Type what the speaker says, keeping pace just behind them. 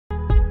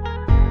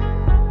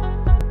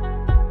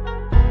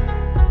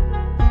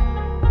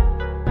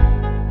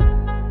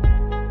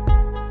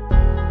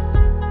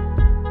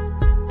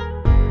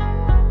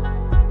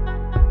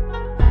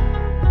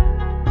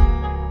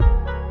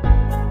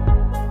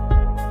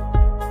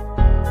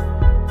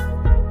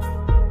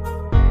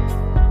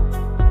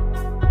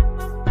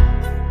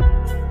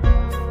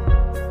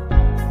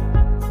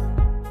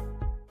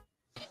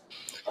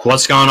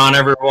What's going on,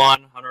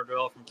 everyone? Hunter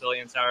Doyle from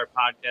Philly Insider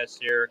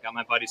Podcast here. Got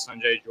my buddy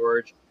Sanjay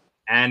George,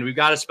 and we've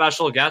got a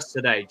special guest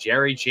today,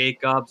 Jerry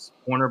Jacobs,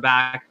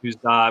 cornerback, who's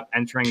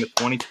entering the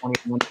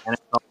 2021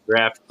 NFL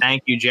Draft.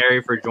 Thank you,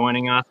 Jerry, for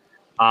joining us.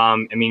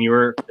 You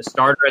were a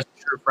starter as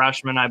a true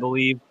freshman, I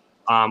believe,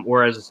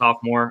 or as a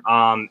sophomore.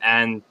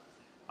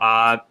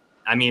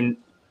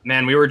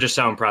 Man, we were just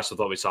so impressed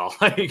with what we saw.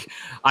 Like,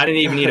 I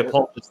didn't even need to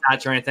pull up the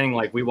stats or anything.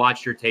 Like, we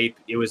watched your tape;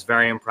 it was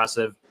very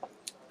impressive.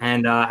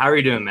 And how are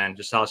you doing, man?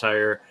 Just tell us how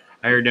you're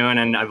doing.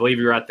 And I believe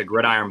you were at the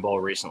Gridiron Bowl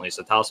recently,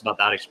 so tell us about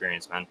that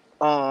experience, man.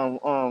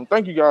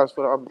 Thank you guys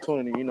for the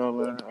opportunity. You know,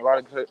 man, a lot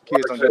of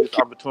kids don't get this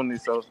opportunity,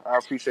 so I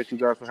appreciate you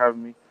guys for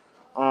having me.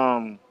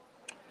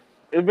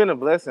 It's been a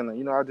blessing.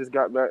 You know, I just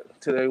got back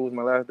today. Was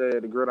my last day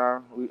at the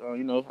Gridiron.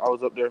 I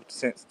was up there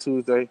since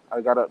Tuesday.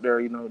 I got up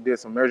there, did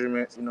some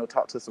measurements,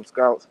 talked to some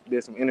scouts,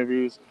 did some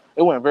interviews.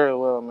 It went very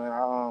well,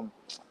 man.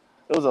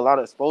 It was a lot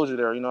of exposure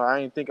there. I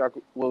didn't think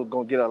was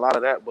gonna get a lot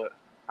of that, but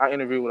I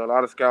interviewed with a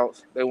lot of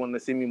scouts. They wanted to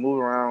see me move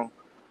around.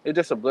 It's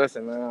just a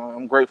blessing, man.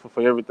 I'm grateful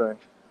for everything.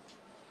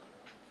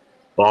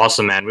 Well,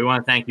 awesome, man. We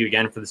want to thank you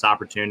again for this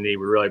opportunity.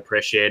 We really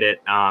appreciate it.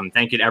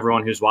 Thank you to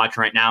everyone who's watching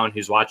right now and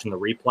who's watching the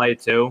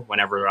replay too,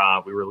 whenever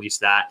we release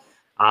that.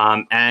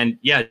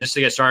 Just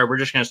to get started, we're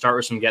just going to start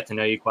with some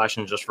get-to-know-you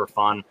questions just for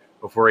fun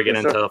before we get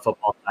into the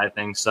football side of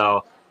things.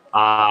 So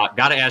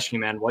got to ask you,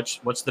 man,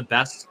 what's the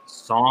best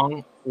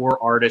song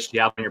or artist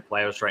you have on your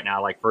playlist right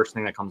now? Like, first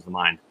thing that comes to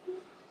mind.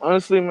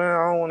 Honestly, man,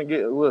 I don't want to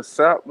get a little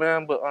sap,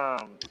 man, but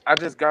I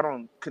just got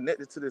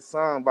connected to this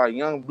song by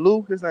Young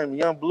Blue. His name is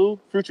Young Blue,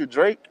 Future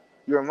Drake.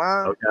 You're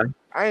mine. Okay.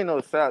 I ain't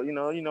no sap, I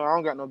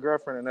don't got no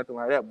girlfriend or nothing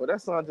like that, but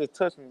that song just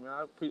touched me,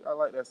 man. I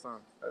like that song.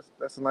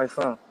 That's a nice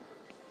song.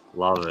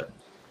 Love it.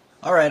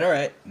 All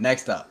right.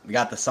 Next up, we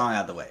got the song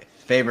out of the way.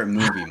 Favorite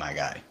movie, my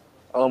guy.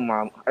 Oh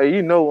my! Hey,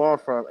 you know where I'm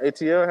from?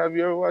 ATL. Have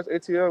you ever watched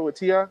ATL with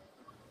T.I.?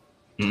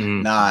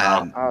 Mm-hmm. No, I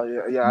haven't.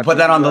 Oh yeah. Put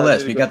that on the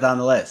list. We got that on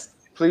the list.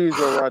 Please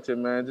go watch it,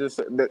 man. Just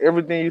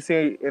everything you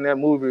see in that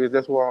movie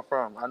that's where I'm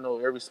from. I know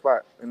every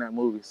spot in that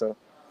movie, so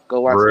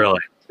go watch it. Really?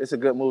 It's a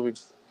good movie.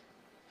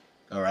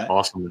 All right.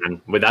 Awesome,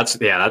 man. But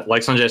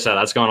like Sanjay said,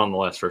 that's going on the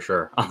list for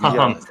sure.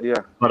 Yeah.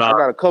 But I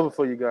got a cover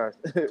for you guys.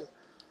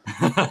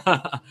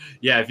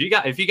 Yeah, if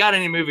you got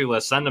any movie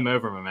lists, send them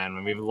over, my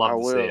man. We'd love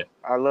to see it.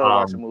 I love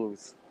watching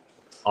movies.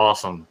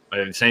 Awesome.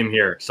 Same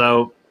here.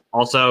 So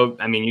also,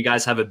 you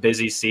guys have a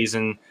busy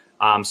season.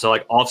 So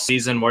like off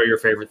season, what are your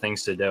favorite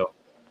things to do?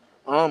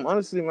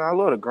 Honestly, man, I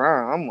love to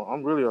grind.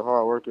 I'm really a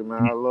hard worker,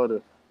 man. I love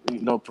to,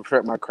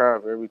 perfect my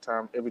craft every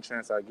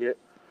chance I get.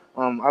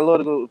 I love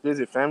to go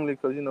visit family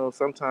because,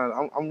 sometimes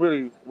I'm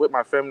really with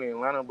my family in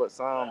Atlanta, but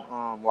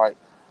some like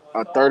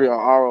a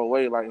 30-hour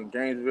away, like in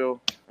Gainesville,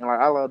 and like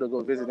I love to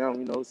go visit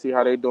them, see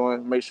how they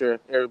doing, make sure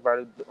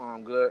everybody's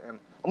good. And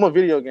I'm a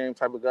video game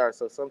type of guy,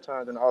 so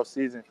sometimes in the off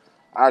season,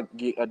 I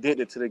get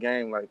addicted to the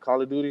game, like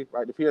Call of Duty,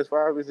 like the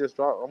PS5 is just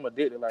dropped. I'm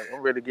addicted, like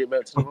I'm ready to get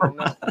back to the room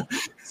now.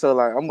 So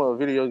like I'm a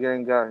video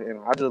game guy,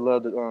 and I just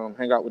love to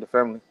hang out with the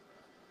family.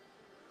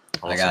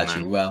 Awesome, I got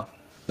you. Well,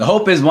 the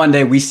hope is one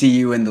day we see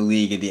you in the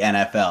league at the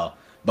NFL.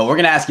 But we're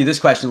gonna ask you this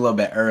question a little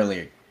bit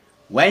earlier.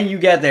 When you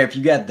get there, if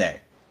you get there,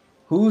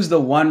 who's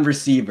the one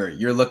receiver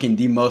you're looking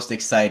the most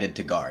excited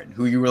to guard?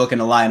 Who you were looking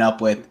to line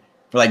up with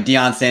for like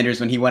Deion Sanders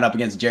when he went up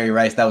against Jerry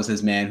Rice? That was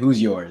his man. Who's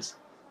yours?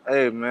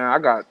 Hey, man, I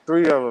got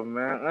 3 of them,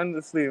 man.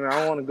 Honestly, man,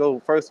 I want to go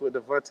first with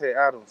Devontae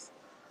Adams.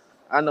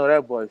 I know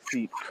that boy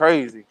feet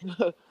crazy.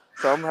 So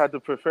I'm going to have to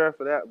prepare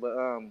for that. But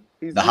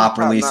he's hop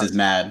release is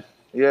mad.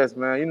 Yes,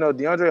 man.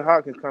 DeAndre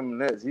Hopkins coming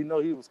next. He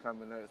was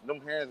coming next.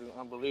 Them hands is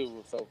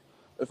unbelievable. So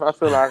if I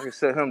feel like I can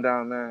shut him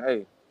down, man,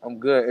 hey, I'm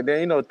good. And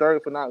then,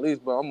 third but not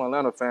least, but I'm an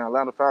Atlanta fan,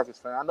 Atlanta Falcons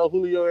fan. I know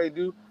Julio ain't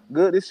do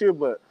good this year,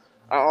 but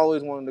I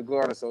always wanted to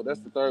guard him. So that's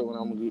the third one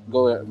I'm going to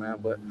go at, man.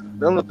 But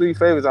them the 3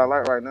 favorites I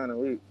like right now in the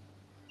league.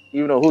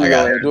 Even though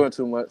Julio ain't doing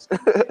too much.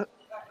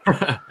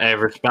 Hey,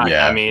 respect.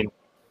 Yeah.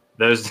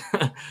 Those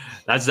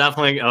that's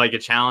definitely like a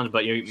challenge,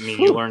 but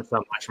you learn so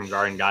much from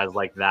guarding guys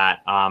like that.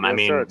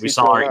 We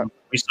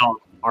saw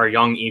our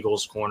young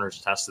Eagles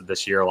corners tested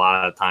this year a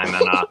lot of the time,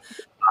 and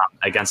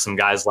against some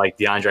guys like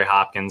DeAndre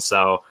Hopkins.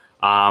 So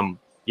we're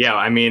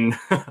hoping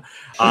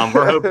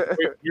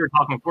you were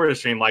talking before the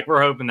stream, like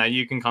we're hoping that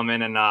you can come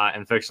in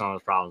and fix some of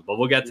those problems. But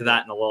we'll get to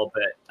that in a little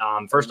bit.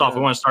 First off,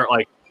 we want to start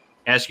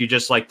ask you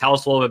just tell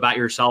us a little bit about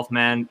yourself,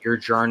 man, your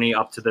journey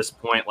up to this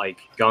point, like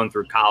going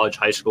through college,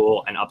 high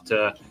school, and up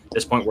to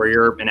this point where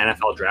you're an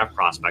NFL draft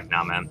prospect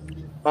now, man.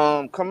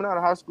 Coming out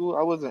of high school,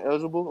 I wasn't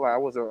eligible, like I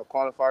wasn't a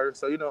qualifier.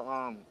 So,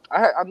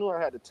 I knew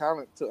I had the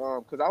talent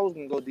to because I was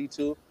gonna go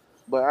D2,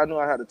 but I knew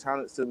I had the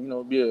talent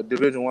to, be a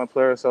Division I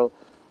player. So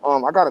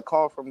I got a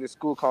call from this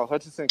school called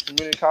Hutchinson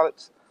Community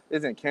College.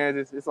 It's in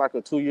Kansas. It's like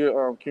a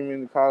 2-year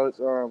community college.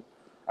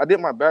 I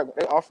did my back.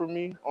 They offered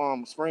me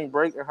spring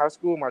break in high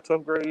school, my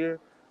 12th grade year,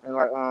 and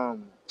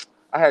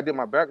I had did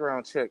my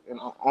background check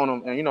on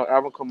them, and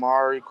Alvin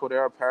Kamara,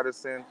 Cordell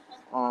Patterson.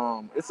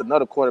 It's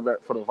another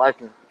quarterback for the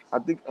Vikings. I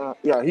think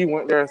he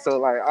went there.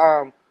 So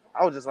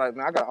I was just like,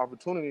 man, I got an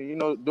opportunity.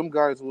 Them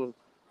guys was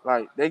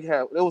like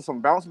there was some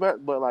bounce back,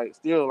 but like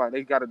still like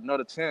they got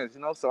another chance,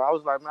 you know. So I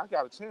was like, man, I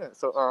got a chance.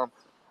 So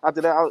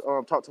after that,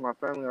 I talked to my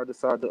family. I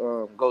decided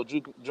to go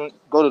to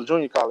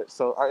junior college.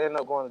 So I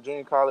ended up going to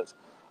junior college.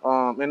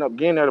 Ended up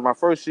getting there. My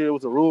first year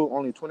was a rule: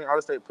 only 20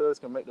 out-of-state players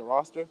can make the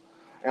roster.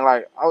 And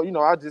like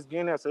I just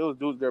getting there, so it was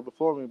dudes there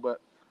before me,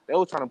 but they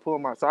were trying to pull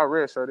my. So I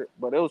redshirted,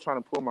 but they were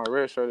trying to pull my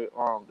redshirted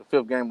the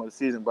 5th game of the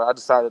season. But I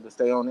decided to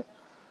stay on it.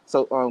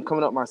 So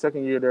coming up my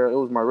second year there, it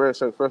was my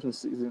redshirt freshman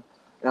season.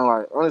 And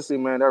like honestly,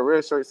 man, that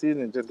red shirt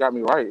season just got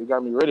me right. It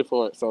got me ready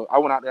for it. So I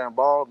went out there and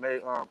balled,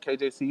 made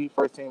KJC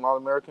first team All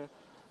American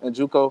and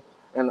JUCO.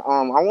 And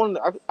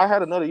I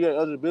had another year of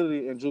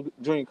eligibility in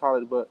junior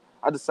college, but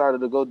I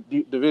decided to go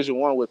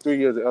Division I with 3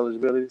 years of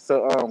eligibility.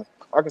 So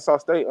Arkansas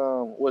State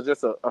was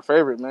just a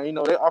favorite, man. You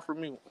know, they offered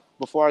me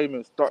before I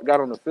even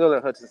got on the field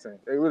at Hutchinson.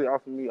 They really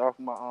offered me off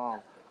my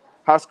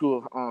high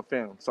school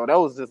film. So that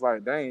was just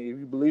like, dang, if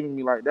you believe in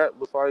me like that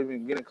before I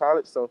even get in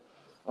college. So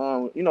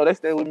you know, they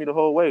stayed with me the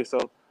whole way. So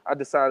I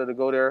decided to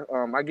go there.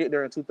 I get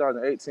there in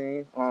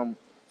 2018.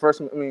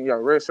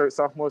 Redshirt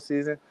sophomore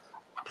season.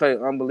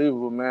 Played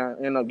unbelievable, man.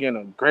 Ended up getting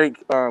a great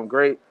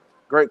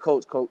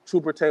coach, Coach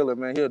Trooper Taylor,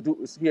 man. He at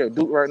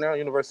Duke right now,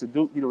 University of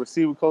Duke. He's the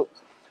receiver coach.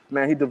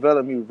 Man, he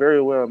developed me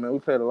very well, man. We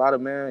played a lot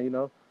of man, you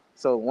know.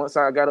 So once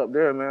I got up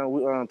there,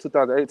 man,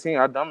 2018,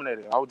 I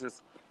dominated. I was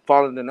just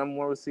following the number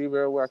one receiver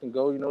everywhere I can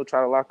go, you know,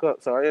 try to lock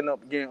up. So I ended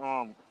up getting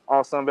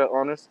all Sun Belt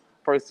honors,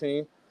 first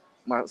team.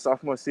 My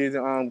sophomore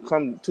season,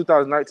 come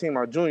 2019,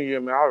 my junior year,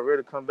 man, I was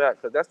ready to come back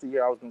because that's the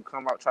year I was gonna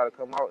try to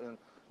come out and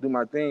do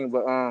my thing.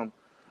 But I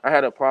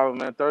had a problem,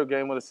 man. 3rd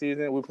game of the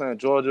season, we playing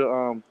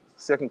Georgia,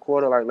 second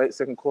quarter, like late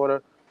second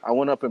quarter. I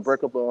went up and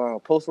break up a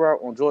post route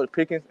on George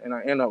Pickens, and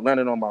I ended up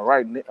landing on my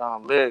right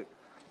leg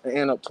and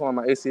ended up tearing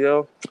my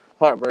ACL.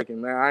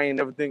 Heartbreaking, man. I ain't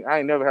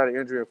never had an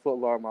injury in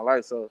football in my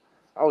life, so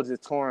I was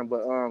just torn.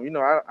 But you know,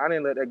 I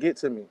didn't let that get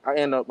to me. I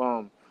ended up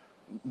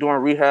doing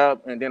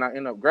rehab, and then I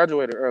ended up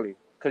graduating early.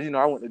 Cause you know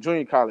I went to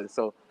junior college,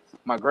 so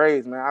my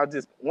grades, man.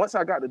 Once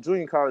I got to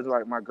junior college,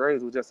 like my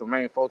grades was just the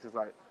main focus,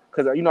 like,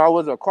 cause you know I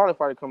wasn't a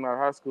qualifier coming out of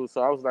high school,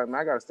 so I was like,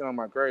 man, I gotta stay on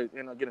my grades.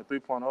 Ended up getting a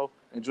 3.0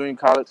 in junior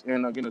college,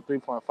 ended up getting a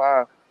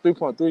 3.5,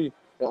 3.3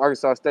 at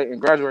Arkansas State,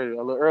 and graduated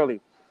a little early.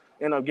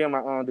 Ended up getting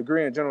my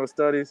degree in general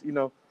studies, you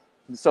know.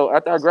 So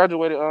after I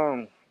graduated,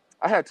 I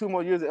had 2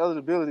 more years of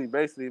eligibility,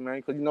 basically,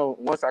 man. Cause you know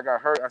once I got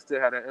hurt, I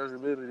still had that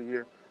eligibility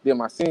year. Then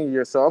my senior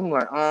year, so I'm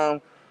like,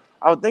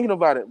 I was thinking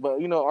about it, but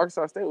you know,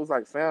 Arkansas State was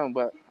like fam,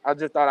 but I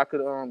just thought I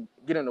could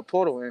get in the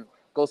portal and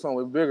go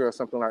somewhere bigger or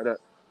something like that.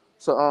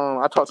 So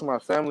I talked to my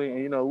family, and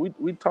you know,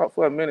 we talked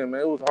for a minute,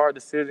 man. It was a hard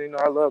decision. You know,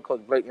 I love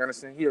Coach Blake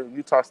Anderson. He at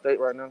Utah State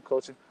right now,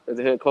 coaching as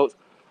a head coach.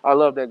 I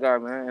love that guy,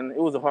 man. And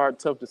it was a hard,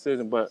 tough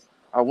decision, but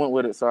I went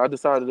with it. So I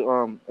decided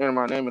to enter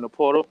my name in the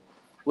portal,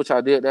 which I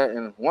did that.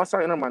 And once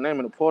I entered my name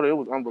in the portal, it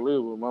was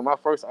unbelievable. My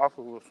first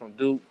offer was from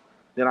Duke.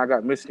 Then I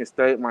got Michigan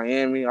State,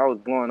 Miami. I was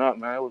blowing up,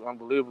 man. It was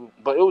unbelievable.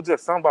 But it was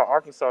just something about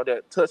Arkansas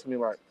that touched me.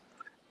 Like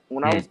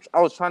when I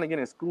was trying to get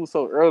in school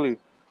so early,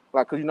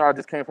 like, cause you know I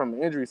just came from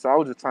an injury, so I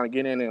was just trying to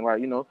get in and like,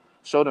 you know,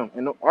 show them.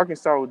 And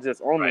Arkansas was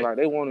just on me. Like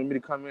they wanted me to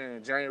come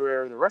in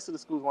January. The rest of the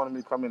schools wanted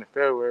me to come in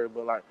February,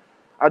 but like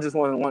I just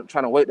wasn't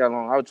trying to wait that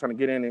long. I was trying to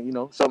get in and, you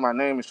know, show my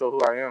name and show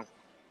who I am.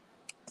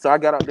 So I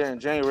got up there in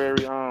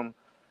January.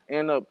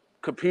 Ended up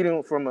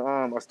competing from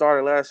a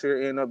starter last year.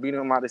 Ended up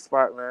beating him out the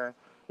spot, man.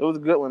 It was a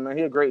good one, man.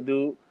 He a great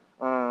dude.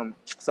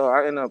 So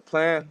I ended up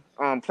played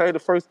the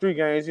first 3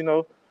 games, you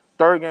know.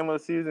 3rd game of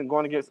the season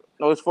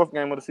it's 4th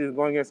game of the season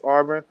going against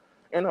Auburn.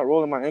 Ended up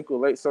rolling my ankle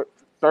late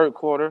 3rd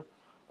quarter.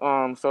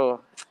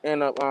 So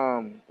ended up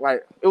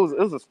like it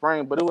was a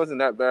sprain, but it wasn't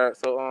that bad.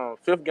 So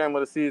 5th game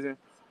of the season,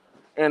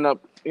 end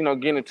up, you know,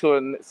 getting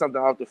into something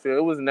off the field.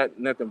 It wasn't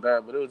nothing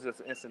bad, but it was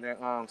just an incident.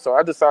 So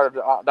I decided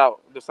to opt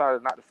out,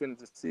 decided not to finish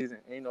the season,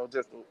 and, you know,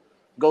 just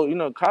go. You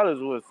know, college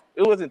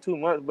wasn't too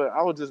much, but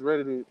I was just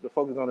ready to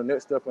focus on the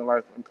next step in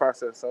life and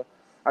process. So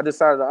I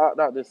decided to opt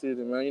out this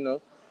season, man. You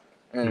know,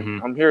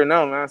 and I'm here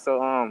now, man.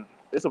 So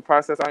it's a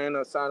process. I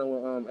ended up signing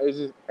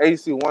with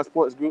agency One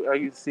Sports Group,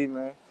 AUC,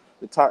 man,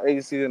 the top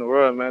agency in the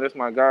world, man. That's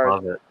my guy.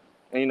 Love it.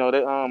 And, you know,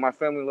 they my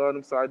family loved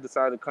them, so I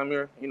decided to come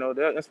here. You know,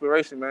 they're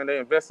inspiration, man. They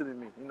invested in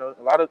me. You know,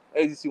 a lot of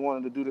agency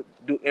wanted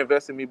to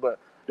invest in me, but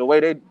the way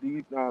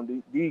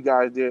these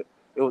guys did,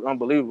 it was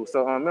unbelievable.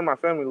 So me and my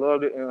family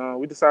loved it, and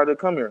we decided to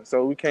come here.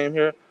 So we came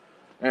here,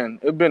 and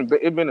it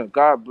been a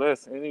God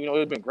bless, and you know,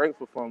 it's been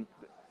grateful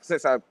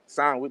since I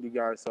signed with you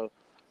guys. So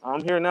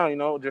I'm here now. You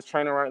know, just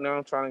training right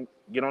now, trying to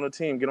get on the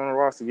team, get on the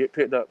roster, get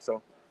picked up.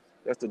 So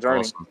that's the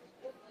journey. Awesome.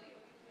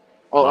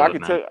 Oh, I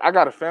can tell you, I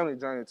got a family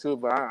journey too,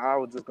 but I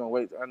was just gonna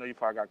wait. I know you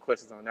probably got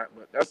questions on that,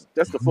 but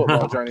that's the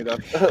football journey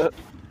though.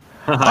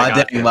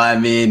 I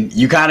mean,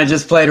 you kind of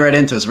just played right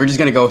into us. We're just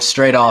gonna go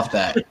straight off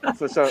that.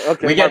 For sure.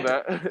 Okay,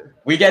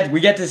 we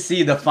get to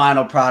see the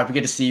final product. We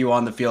get to see you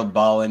on the field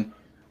balling.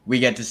 We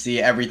get to see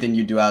everything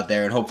you do out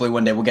there, and hopefully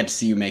one day we'll get to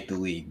see you make the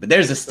league. But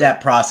there's a step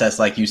process,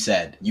 like you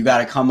said. You got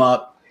to come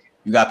up.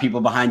 You got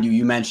people behind you.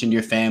 You mentioned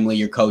your family,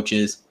 your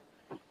coaches.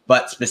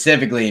 But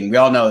specifically, and we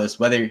all know this,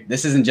 whether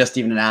this isn't just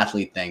even an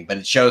athlete thing, but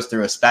it shows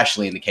through,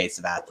 especially in the case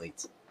of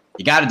athletes.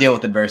 You got to deal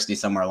with adversity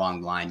somewhere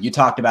along the line. You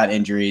talked about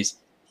injuries,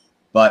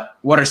 but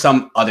what are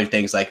some other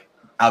things like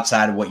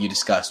outside of what you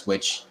discussed,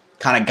 which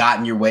kind of got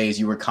in your way as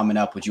you were coming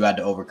up, which you had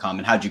to overcome,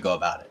 and how'd you go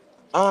about it?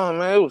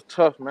 Man, it was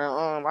tough, man.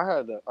 I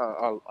had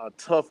a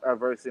tough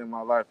adversity in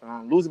my life.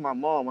 Losing my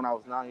mom when I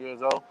was 9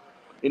 years old.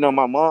 You know,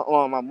 my mom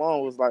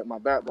was like my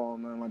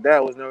backbone, man. My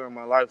dad was never in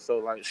my life, so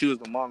like she was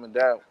the mom and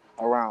dad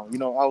around. You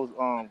know, I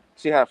was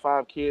she had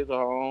 5 kids of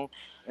her own,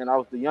 and I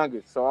was the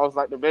youngest, so I was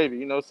like the baby.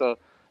 You know, so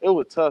it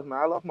was tough, man.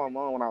 I lost my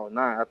mom when I was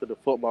 9 after the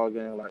football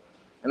game, like,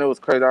 and it was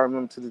crazy. I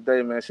remember to this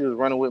day, man. She was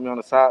running with me on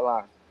the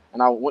sideline,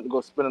 and I went to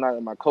go spend the night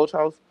at my coach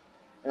house.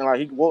 And,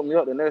 like, he woke me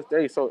up the next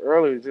day so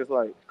early, just,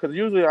 like, because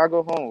usually I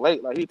go home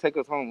late. Like, he'd take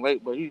us home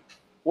late, but he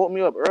woke me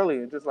up early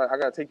and just, like, I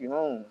got to take you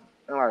home.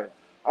 And, like,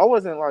 I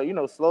wasn't, like, you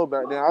know, slow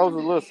back then. I was a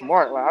little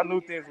smart. Like, I knew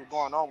things were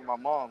going on with my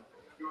mom.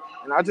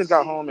 And I just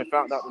got home and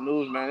found out the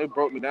news, man. It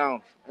broke me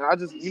down. And I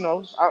just, you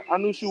know, I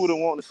knew she wouldn't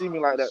want to see me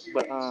like that.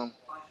 But,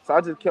 so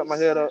I just kept my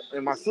head up.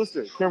 And my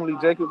sister, Kimberly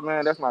Jacobs,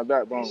 man, that's my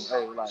backbone.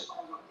 Hey, like,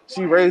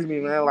 she raised me,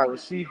 man. Like,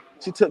 she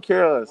took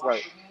care of us.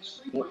 Like,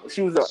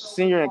 she was a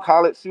senior in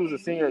college. She was a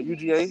senior at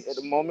UGA at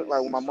the moment,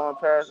 like when my mom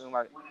passed, and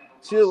like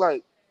she would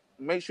like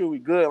make sure we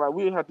good. Like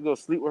we would have to go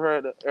sleep with her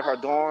at her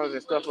dorms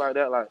and stuff like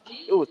that. Like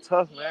it was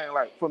tough, man.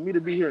 Like for me to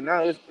be here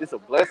now, it's a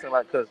blessing.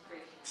 Like because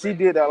she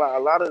did that. Like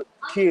a lot of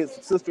kids,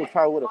 sisters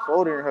probably would have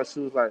folded in her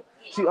shoes. Like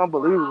she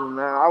unbelievable,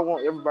 man. I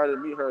want everybody to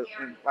meet her,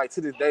 and like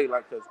to this day,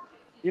 like because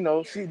you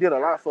know she did a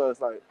lot for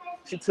us. Like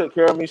she took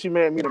care of me. She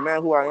made me the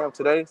man who I am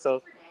today.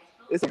 So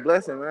it's a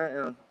blessing, man.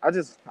 And I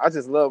just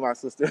love my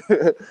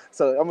sister.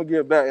 So I'm gonna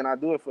give back, and I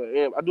do it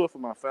for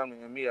my family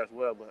and me as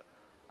well. But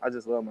I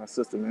just love my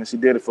sister, man. She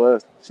did it for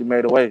us. She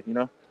made a way, you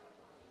know.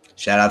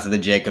 Shout out to the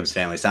Jacobs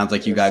family. Sounds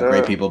like you got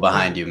great people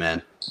behind you,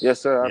 man.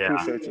 Yes, sir.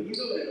 I appreciate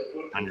you.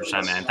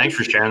 100%, man. Thanks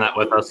for sharing that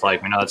with us.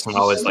 Like, we know that's not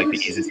always like the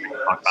easiest thing to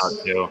talk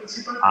about too.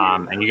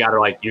 And you got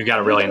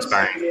a really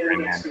inspiring story,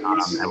 man.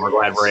 And we're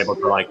glad we're able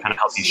to like kind of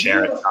help you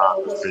share it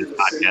through this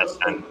podcast.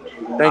 And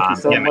thank you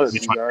so much. We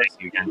just want to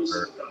thank you again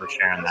for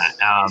sharing that.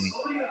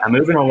 I'm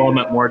moving a little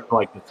bit more to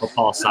like the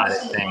football side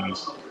of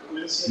things.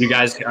 You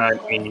guys,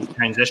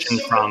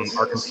 transitioned from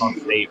Arkansas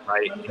State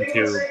right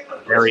into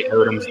Barry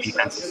Odom's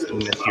defensive scheme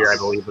this year. I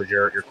believe was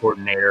your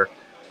coordinator.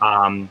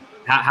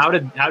 How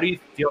do you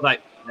feel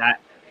that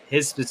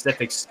his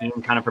specific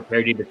scheme kind of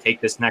prepared you to take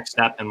this next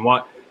step, and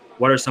what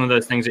are some of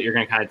those things that you're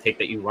going to kind of take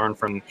that you learned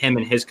from him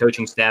and his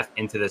coaching staff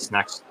into this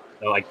next,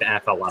 like the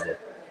NFL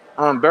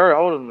level? Barry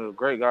Odom is a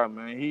great guy,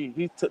 man.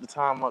 He took the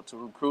time up to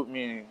recruit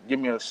me and give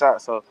me a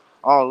shot, so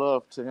all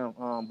love to him.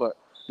 But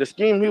the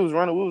scheme he was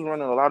running, we was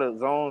running a lot of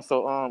zones,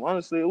 so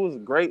honestly, it was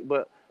great,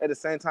 but at the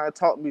same time, it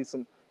taught me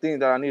some things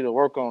that I need to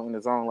work on in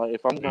the zone. Like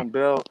if I'm going to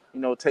bail,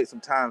 you know, take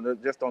some time,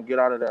 just don't get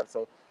out of that.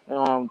 So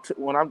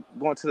when I'm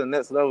going to the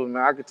next level,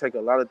 man, I could take a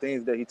lot of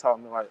things that he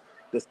taught me, like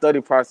the study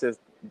process,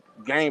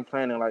 game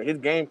planning. Like his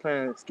game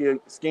plan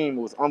scheme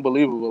was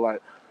unbelievable.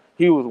 Like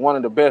he was one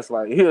of the best.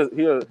 Like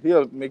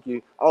he'll make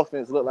your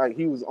offense look like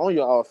he was on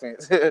your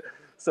offense.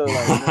 So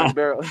like man,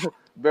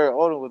 Barry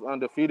Odom was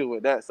undefeated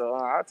with that. So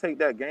I take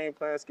that game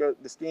plan,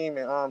 the scheme,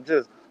 and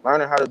just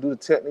learning how to do the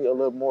technique a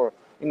little more.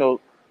 You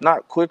know,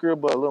 not quicker,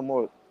 but a little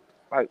more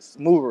like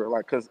smoother.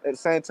 Like because at the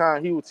same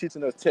time he was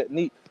teaching us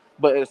technique.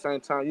 But at the same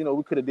time, you know,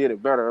 we could have did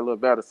it better, a little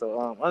better.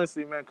 So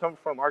honestly, man, coming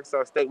from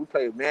Arkansas State, we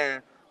played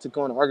man to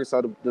go into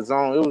Arkansas, the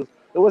zone.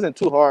 It wasn't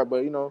too hard, but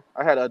you know,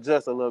 I had to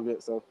adjust a little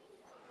bit. So.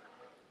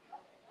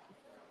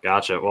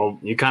 Gotcha. Well,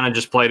 you kind of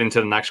just played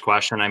into the next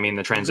question. I mean,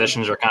 the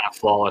transitions are kind of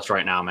flawless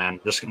right now, man.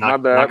 Just my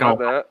bad.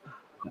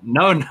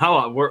 No.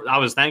 I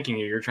was thanking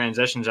you. Your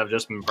transitions have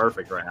just been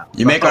perfect right now.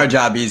 You make our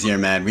job easier,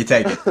 man. We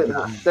take it.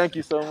 Thank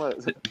you so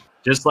much.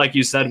 Just like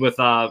you said with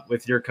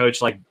your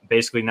coach, like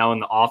basically knowing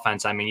the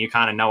offense. I mean, you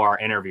kind of know our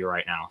interview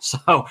right now.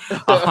 So,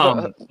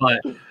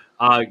 but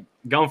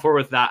going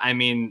forward with that, I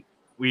mean,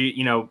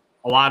 a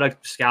lot of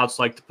scouts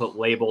like to put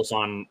labels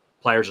on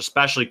players,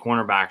 especially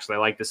cornerbacks. They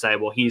like to say,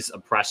 well, he's a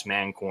press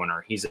man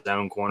corner. He's his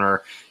own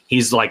corner.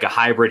 He's like a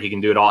hybrid. He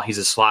can do it all. He's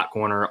a slot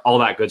corner, all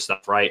that good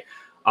stuff, right?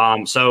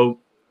 So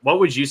what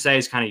would you say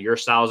is kind of your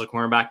style as a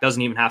cornerback?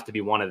 Doesn't even have to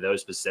be one of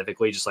those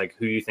specifically, just like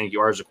who you think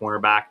you are as a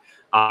cornerback.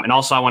 And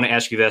also I want to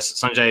ask you this,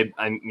 Sanjay,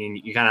 I mean,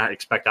 you kind of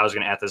expect I was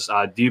going to ask this.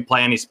 Do you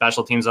play any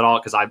special teams at all?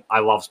 Because I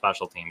love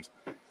special teams.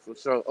 For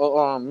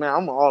sure. Man,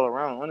 I'm all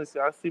around. Honestly,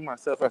 I see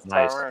myself as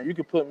nice. Around. You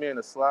can put me in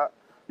a slot.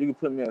 You can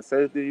put me at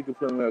safety. You can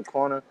put me in a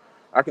corner.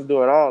 I can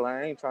do it all.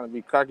 I ain't trying to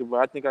be cocky,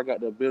 but I think I got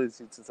the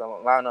ability to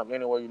line up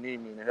anywhere you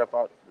need me and help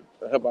out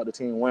the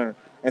team win.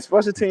 And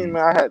special teams,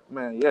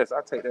 man, yes,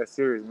 I take that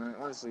serious, man.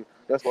 Honestly,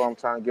 that's what I'm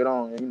trying to get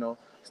on. And, you know,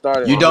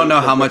 start. You don't know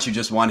how much you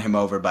just won him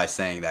over by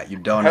saying that. You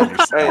don't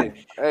understand.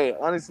 Hey,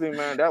 honestly,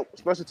 man, that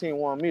special team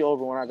won me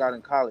over when I got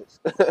in college.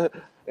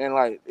 And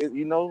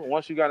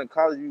once you got in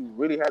college, you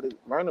really had to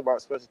learn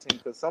about special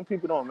teams because some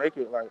people don't make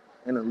it like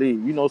in the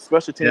league. You know,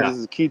 special teams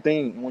is a key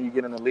thing when you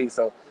get in the league.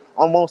 So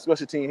I'm on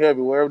special team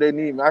heavy. Wherever they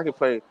need me, I can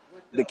play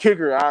the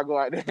kicker, I'll go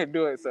out there and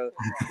do it. So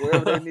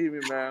wherever they need me,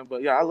 man.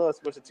 But yeah, I love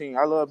special team.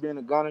 I love being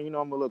a gunner. You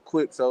know, I'm a little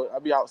quick, so I'll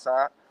be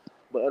outside.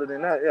 But other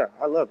than that, yeah,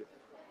 I love it.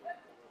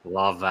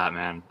 Love that,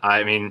 man.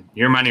 I mean,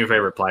 you're my new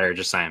favorite player.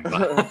 Just saying.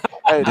 But.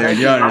 Hey, dude,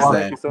 you understand.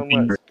 Thank you so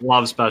much.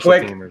 Love special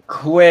teamers.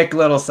 Quick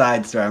little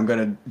side story. I'm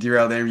gonna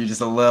derail the interview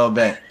just a little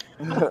bit.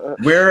 Me and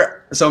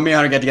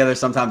Hunter get together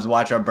sometimes to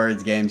watch our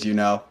Birds games, you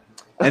know.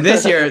 And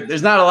this year,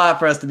 there's not a lot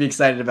for us to be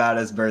excited about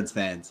as Birds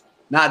fans.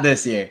 Not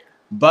this year.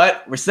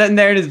 But we're sitting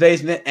there in his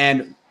basement,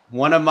 and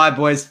one of my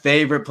boy's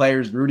favorite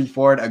players, Rudy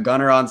Ford, a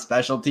gunner on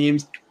special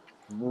teams,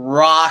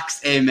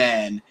 rocks a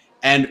man.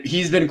 And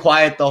he's been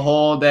quiet the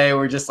whole day.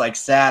 We're just like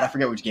sad. I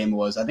forget which game it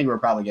was. I think we were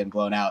probably getting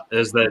blown out. It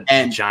was the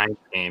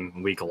Giants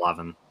game, week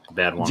 11.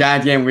 Bad one.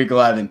 Giants game, week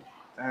 11.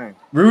 Dang.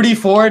 Rudy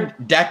Ford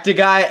decked a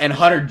guy, and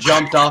Hunter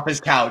jumped off his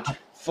couch.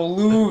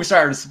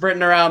 Started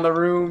sprinting around the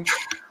room.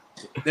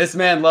 This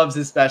man loves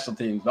his special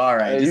teams. All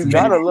right. Hey, you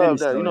gotta love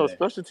that. You know,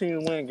 special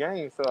teams win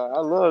games. So I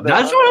love that.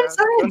 That's what I'm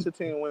saying. Special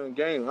teams win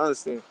games,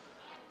 honestly.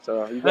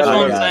 So that's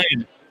what I'm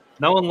saying.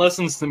 No one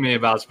listens to me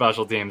about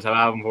special teams,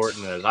 how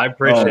important it is. I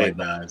appreciate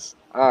that.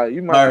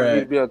 You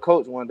might be a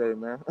coach one day,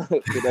 man.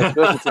 That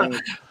special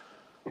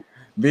team.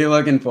 Be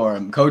looking for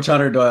him, Coach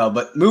Hunter Doyle.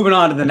 But moving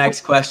on to the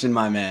next question,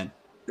 my man.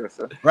 Yes,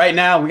 sir. Right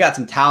now, we got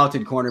some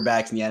talented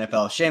cornerbacks in the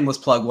NFL. Shameless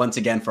plug once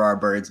again for our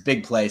Birds.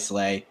 Big play,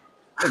 Slay.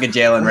 Look at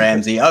Jalen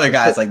Ramsey, other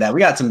guys like that. We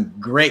got some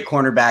great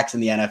cornerbacks in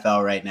the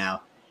NFL right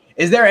now.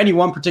 Is there any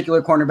one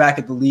particular cornerback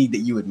at the league that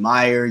you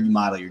admire, you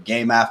model your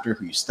game after,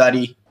 who you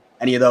study?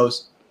 Any of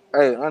those?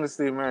 Hey,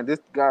 honestly, man, this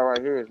guy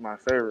right here is my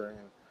favorite.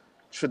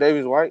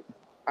 Tre'Davious White.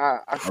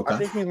 I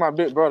think he's my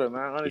big brother,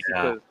 man, honestly,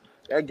 because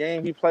that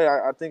game he played,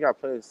 I think I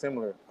played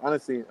similar.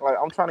 Honestly, like,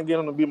 I'm trying to get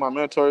him to be my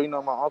mentor. You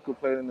know, my uncle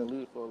played in the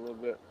league for a little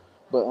bit,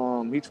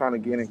 but he's trying to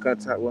get in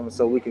contact with him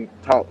so we can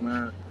talk,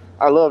 man.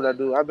 I love that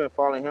dude. I've been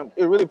following him.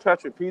 It really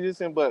Patrick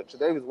Peterson, but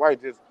Tre'Davious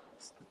White just,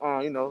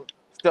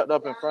 stepped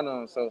up in front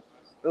of him. So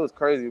it was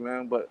crazy,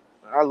 man. But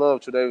I love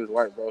Tre'Davious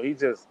White, bro.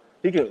 He's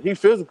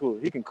physical.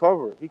 He can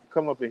cover. He can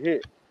come up and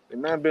hit. The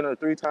man been a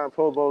 3-time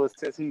Pro Bowler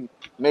since he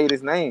made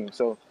his name.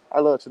 So I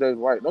love Tre'Davious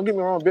White. Don't get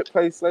me wrong, big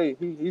play Slay.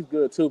 He's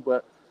good too.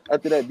 But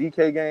after that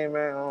DK game,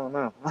 man, I don't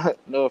know.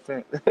 No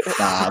offense.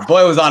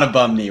 Boy was on a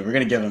bum knee. We're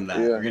gonna give him that.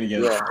 Yeah, we're gonna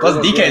give him.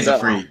 Plus DK's a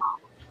freak.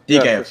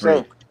 DK a freak.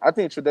 Sure. I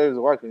think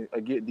Tre'Davious White can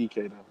get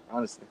DK though,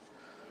 honestly.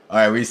 All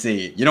right, we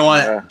see. You know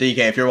what, DK,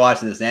 if you're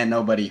watching this, and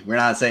nobody, we're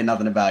not saying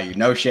nothing about you.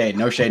 No shade.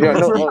 No shade towards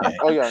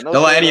DK.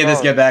 Don't let any of this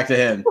get back to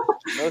him.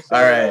 No shade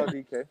all right.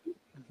 DK.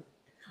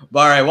 But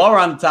all right, while we're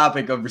on the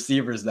topic of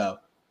receivers, though,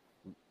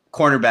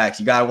 cornerbacks,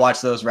 you got to watch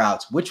those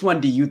routes. Which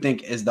one do you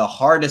think is the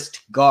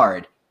hardest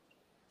guard?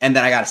 And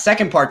then I got a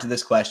second part to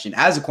this question.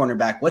 As a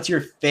cornerback, what's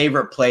your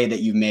favorite play that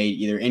you've made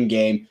either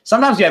in-game?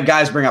 Sometimes we have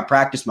guys bring up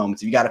practice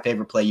moments. If you got a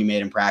favorite play you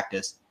made in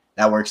practice,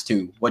 that works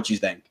too. What you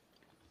think?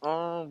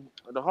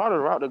 The harder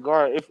route to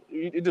guard,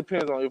 it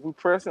depends on if we're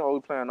pressing or we're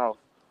playing off.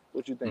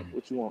 What you think?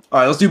 What you want? All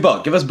right, let's do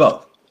both. Give us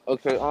both.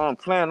 Okay,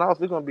 playing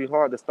off, it's gonna be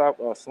hard to stop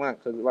a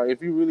slant because, like,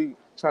 if you really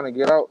trying to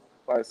get out,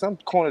 like, some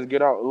corners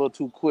get out a little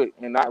too quick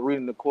and not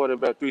reading the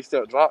quarterback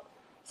 3-step drop,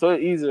 so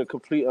it's easy to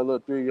complete a little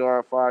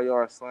 3-yard,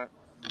 5-yard slant.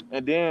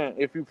 And then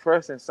if you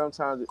pressing,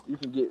 sometimes you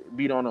can get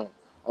beat on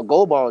a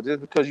goal ball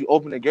just because you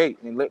open the gate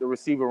and let the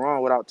receiver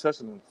run without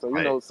touching them. So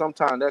you know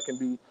sometimes that can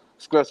be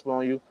stressful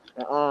on you.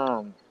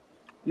 And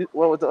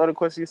what was the other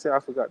question you said? I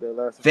forgot that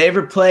last one.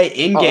 Favorite play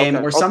in game,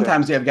 or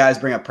sometimes we have guys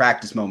bring up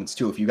practice moments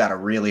too. If you got a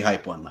really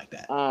hype one like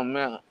that.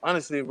 Man,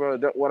 honestly, bro,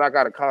 what I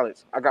got at college,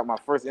 I got my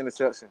first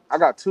interception. I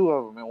got 2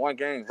 of them in one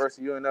game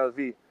versus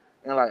UNLV,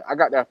 and like I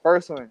got that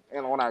first one,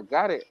 and when I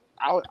got it,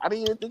 I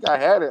didn't even think I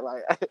had it.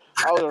 Like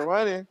I was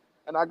running,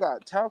 and I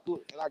got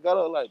tackled, and I got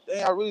up like,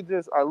 dang,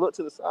 I looked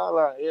to the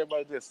sideline,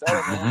 everybody just sat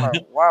there, and I'm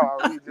like, wow,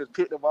 I really just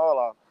picked the ball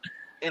off,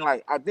 and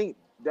like I think.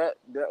 That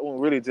one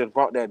really just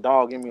brought that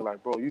dog in me,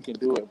 like, bro, you can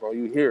do it, bro.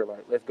 You here,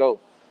 like, let's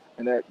go.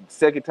 And that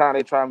second time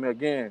they tried me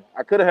again,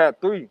 I could have had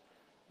 3.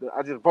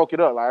 I just broke it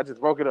up.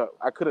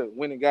 I could have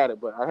went and got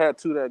it, but I had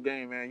 2 that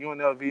game, man.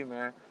 UNLV,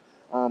 man.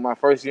 My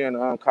first year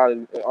in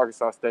college at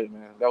Arkansas State,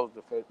 man. That was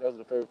the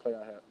favorite play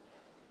I had.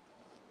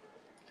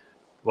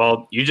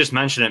 Well, you just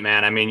mentioned it,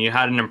 man. I mean, you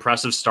had an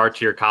impressive start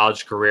to your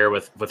college career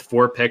with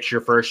 4 picks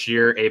your first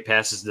year, 8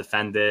 passes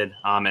defended,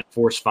 and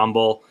forced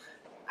fumble.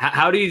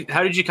 How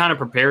did you kind of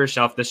prepare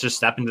yourself to just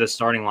step into the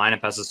starting lineup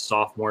as a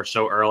sophomore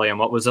so early, and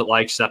what was it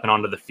like stepping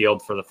onto the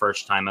field for the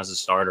first time as a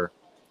starter?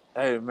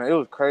 Hey, man, it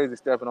was crazy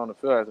stepping on the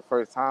field as the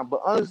first time.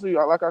 But honestly,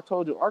 like I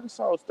told you,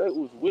 Arkansas State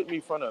was with me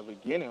from the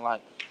beginning.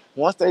 Like,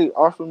 once they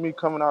offered me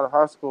coming out of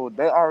high school,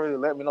 they already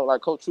let me know. Like,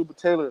 Coach Trooper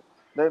Taylor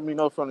let me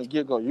know from the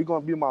get-go, you're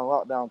going to be my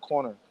lockdown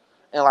corner.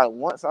 And, like,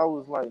 once I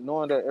was, like,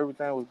 knowing that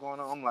everything was going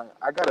on, I'm like,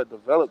 I got to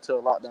develop to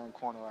a lockdown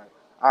corner. Like,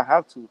 I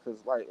have to,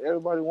 because like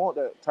everybody want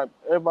that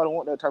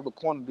type of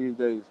corner these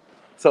days.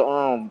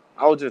 So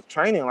I was just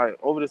training like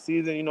over the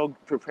season,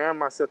 preparing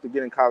myself to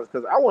get in college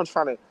because I wasn't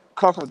trying to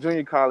come from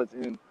junior college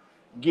and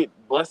get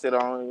busted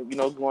on,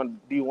 going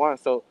D1.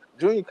 So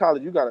junior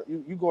college,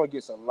 you go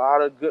against a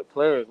lot of good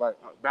players, like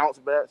bounce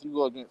backs. You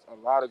go against a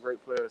lot of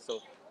great players. So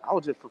I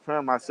was just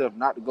preparing myself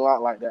not to go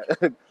out like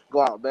that,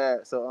 go out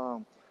bad.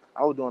 So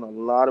I was doing a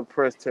lot of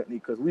press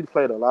technique because we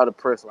played a lot of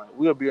press. Like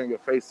we'll be in your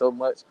face so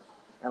much,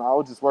 and I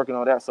was just working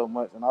on that so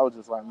much. And I was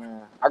just like,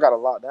 man, I got to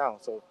lock down.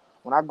 So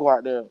when I go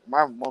out there,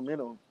 my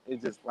momentum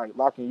is just like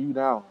locking you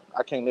down.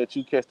 I can't let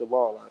you catch the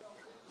ball. Like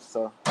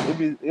so,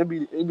 it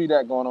be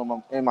that going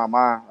on in my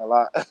mind a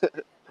lot.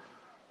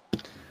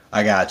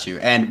 I got you.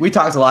 And we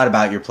talked a lot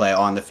about your play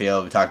on the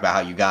field. We talked about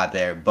how you got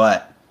there,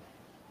 but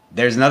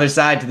there's another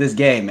side to this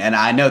game. And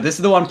I know this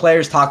is the one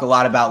players talk a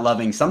lot about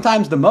loving,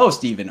 sometimes the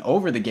most even,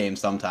 over the game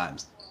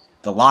sometimes.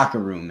 The locker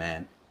room,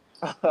 man.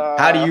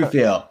 How do you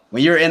feel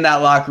when you're in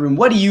that locker room?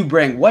 What do you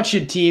bring? What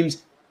should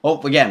teams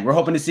hope? Again, we're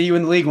hoping to see you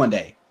in the league one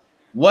day.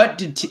 What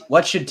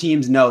should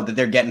teams know that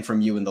they're getting from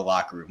you in the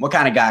locker room? What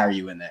kind of guy are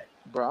you in there?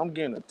 Bro, I'm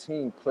getting a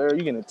team player.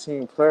 You getting a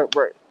team player,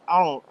 bro.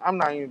 I'm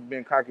not even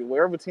being cocky.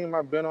 Wherever team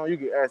I've been on, you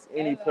can ask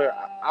any player.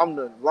 I'm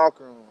the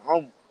locker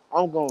room.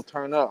 I'm gonna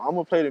turn up. I'm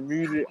gonna play the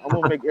music. I'm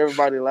gonna make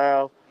everybody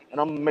laugh,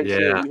 and I'm gonna make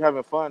sure we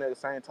having fun at the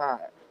same time.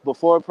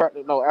 Before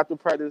practice, no, after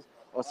practice,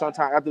 or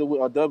sometime after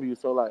the W.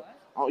 So like,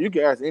 you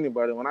can ask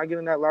anybody. When I get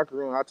in that locker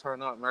room, I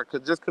turn up, man.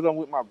 Cause I'm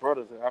with my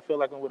brothers, I feel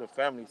like I'm with a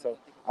family. So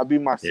I be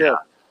myself,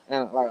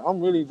 and like I'm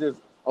really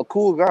just a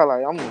cool guy.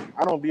 Like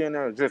I don't be in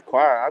there just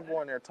quiet. I go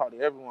in there and talk to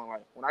everyone.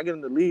 Like when I get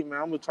in the league, man,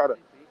 I'm gonna try to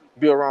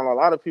be around a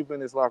lot of people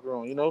in this locker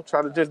room,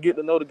 try to just get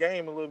to know the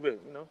game a little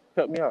bit,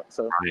 help me out.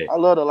 So I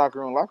love the locker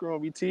room. Locker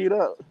room be teed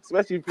up,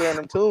 especially playing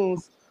them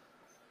tunes.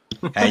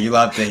 Hey, you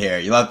love to hear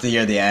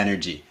the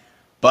energy.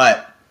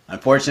 But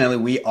unfortunately,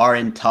 we are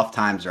in tough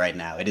times right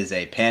now. It is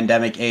a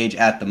pandemic age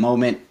at the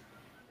moment.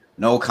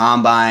 No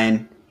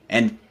combine.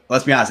 And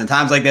let's be honest, in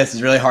times like this,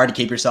 it's really hard to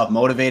keep yourself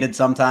motivated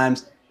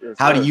sometimes. Yes,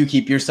 how do you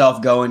keep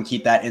yourself going,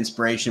 keep that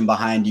inspiration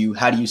behind you?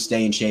 How do you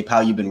stay in shape? How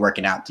have you been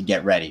working out to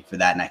get ready for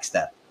that next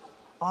step?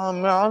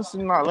 Man,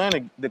 honestly, not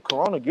letting the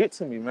corona get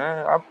to me,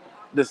 man.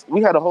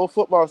 We had a whole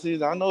football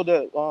season. I know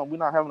that we're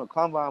not having a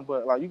combine,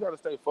 but like you got to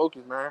stay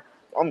focused, man.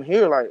 I'm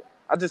here, like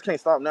I just can't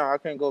stop now. I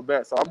can't go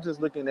back. So I'm just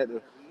looking at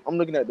the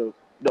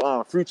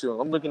future.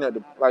 I'm looking at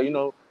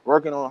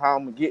working on how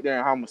I'm gonna get there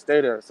and how I'm gonna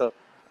stay there. So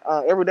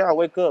every day I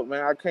wake up,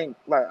 man,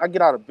 I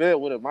get out of bed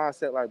with a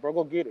mindset like, bro,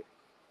 go get it.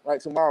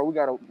 Like tomorrow we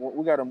got a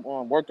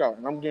workout,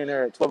 and I'm getting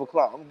there at 12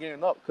 o'clock. I'm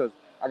getting up because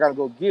I gotta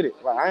go get it.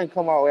 Like I ain't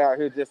come all the way out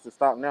here just to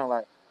stop now.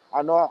 Like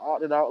I know I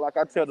opted out. Like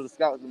I tell the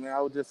scouts, man, I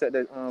was just at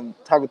that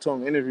talking to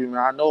him interview, man.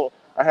 I know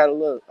I had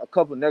a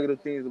couple negative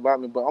things about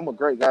me, but I'm a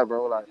great guy,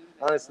 bro. Like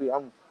honestly,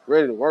 I'm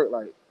ready to work.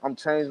 Like I'm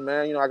changed,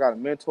 man. I got a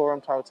mentor.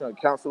 I'm talking to a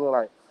counselor.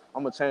 Like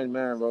I'm a changed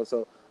man, bro.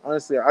 So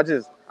honestly, I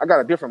got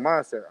a different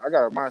mindset. I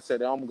got a mindset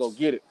that I'm gonna go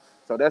get it.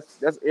 So that's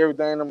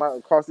everything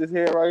across this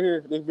head right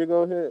here, this big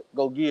old head.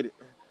 Go get it.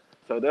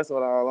 So that's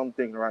what all I'm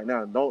thinking right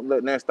now. Don't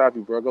let that stop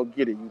you, bro. Go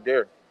get it. You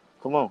dare.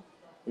 Come on.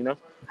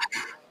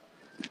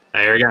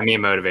 Hey, you're getting me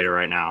motivated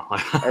right now.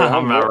 Hey,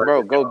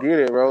 bro, go get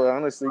it, bro.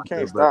 Honestly, you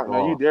can't stop,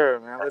 man. You dare,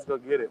 man. Let's go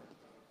get it.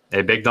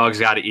 Hey, big dogs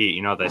got to eat.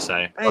 You know what they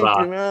say. Thank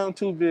you, man. I'm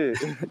too big.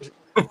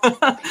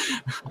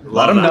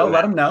 Let them know.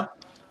 Let them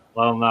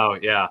know.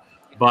 Yeah.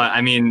 But,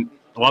 I mean,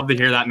 love to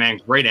hear that, man.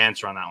 Great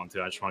answer on that one,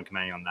 too. I just want to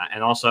commend you on that.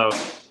 And also,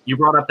 you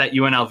brought up that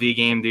UNLV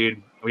game,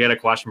 dude. We had a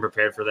question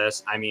prepared for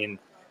this. I mean,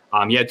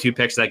 you had 2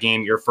 picks that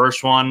game. Your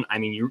first one, I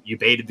mean, you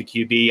baited the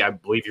QB. I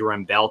believe you were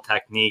in bell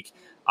technique,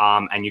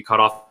 and you cut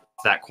off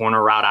that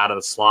corner route out of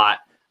the slot.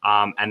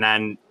 And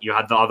then you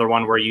had the other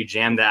one where you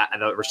jammed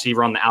the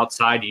receiver on the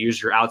outside. You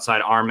used your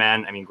outside arm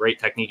man. I mean, great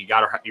technique. You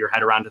got your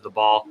head around to the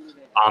ball.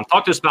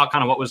 Talk to us about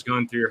kind of what was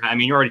going through your head. I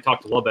mean, you already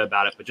talked a little bit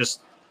about it, but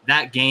just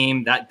that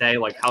game, that day,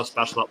 like how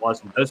special that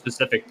was, and those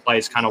specific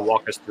plays, kind of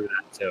walk us through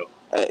that too.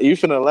 You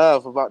finna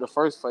laugh about the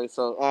first play.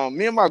 So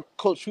me and my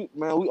coach,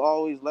 man, we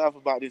always laugh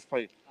about this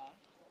play.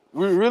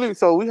 We had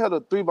a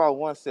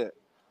 3x1 set.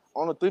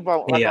 On a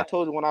 3x1, I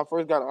told you when I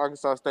first got to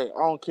Arkansas State, I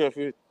don't care if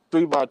it's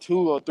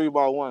 3x2 or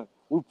 3x1.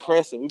 We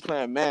press it. We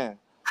playing man.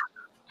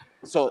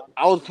 So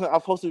I'm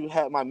supposed to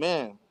have my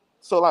man.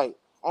 So like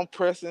I'm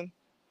pressing,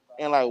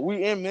 and like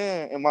we in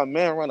man, and my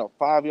man ran a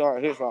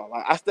 5-yard hitch route.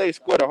 Like I stayed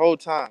square the whole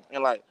time,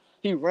 and like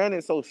he ran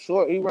it so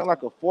short. He ran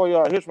like a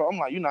 4-yard hitch route. I'm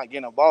like, you're not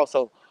getting a ball.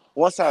 So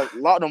once I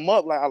locked him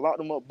up,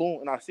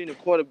 boom, and I seen the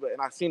quarterback,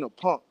 and I seen the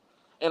pump,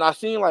 and I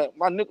seen like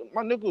my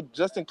nickel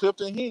Justin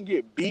Clifton. He didn't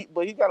get beat,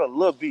 but he got a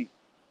little beat.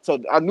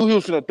 So I knew he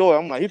was finna throw it.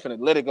 I'm like, he finna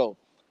let it go.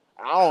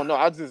 I don't know.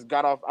 I just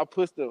got off. I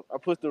pushed the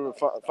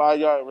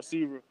 5-yard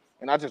receiver,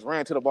 and I just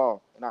ran to the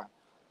ball, and I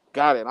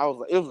got it. And I was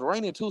like, it was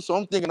raining too, so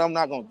I'm thinking I'm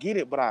not gonna get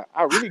it, but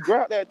I really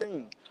grabbed that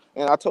thing.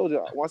 And I told you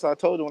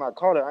when I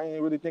caught it, I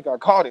didn't really think I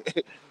caught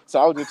it.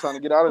 So I was just trying to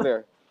get out of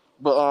there.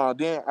 But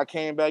then I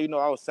came back.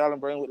 I was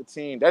celebrating with the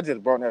team. That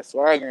just brought that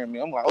swagger in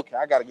me. I'm like, okay,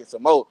 I gotta get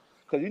some more,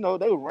 because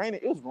they were raining.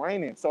 It was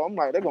raining, so I'm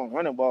like, they're gonna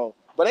run the ball,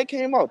 but they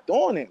came out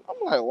throwing it.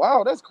 I'm like,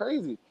 wow, that's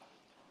crazy.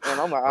 And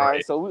I'm like, all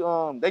right.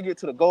 So we they get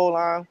to the goal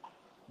line.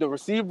 The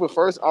receiver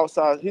first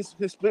outside, his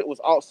split was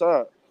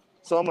outside.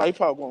 So I'm like, he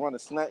probably gonna run a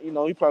slant, he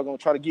probably gonna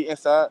try to get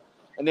inside.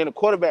 And then the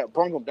quarterback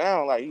brought him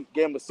down, like he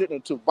gave him a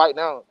signal to bite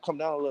down, come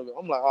down a little bit.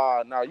 I'm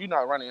like, no, you're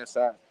not running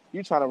inside.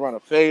 You trying to run a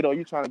fade or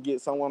you trying to get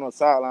someone on the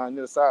sideline,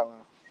 near the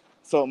sideline.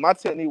 So my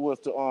technique was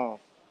to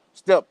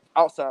step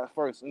outside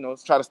first,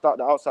 try to start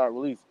the outside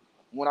release.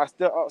 When I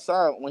stepped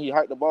outside, when he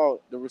hiked the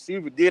ball, the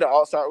receiver did an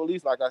outside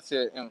release, like I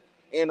said, and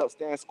ended up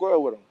staying square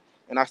with him.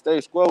 And I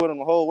stayed square with him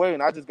the whole way,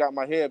 and I just got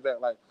my head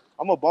back. Like,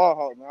 I'm a ball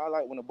hawk, man. I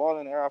like when the ball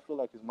in the air, I feel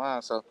like it's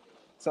mine. So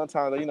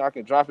sometimes, I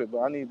can drop it,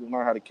 but I need to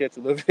learn how to catch a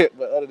little bit.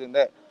 But other than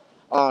that,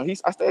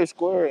 I stayed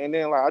square, and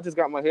then, like, I just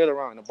got my head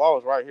around. The ball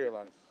was right here.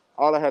 Like,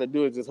 all I had to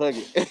do is just hug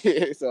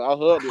it. So I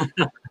hugged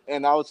it,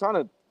 and I was trying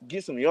to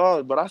get some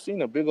yards, but I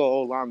seen a big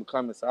old lineman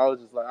coming, so I was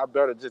just like, I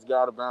better just get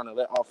out of bounds and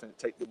let offense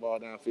take the ball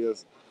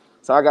downfield.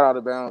 So I got out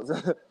of bounds.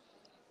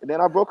 And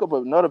then I broke up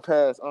another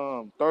pass,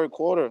 third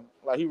quarter.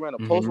 Like, he ran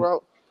a post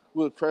route.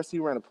 We was pressed. He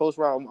ran a post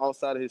route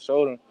outside of his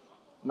shoulder.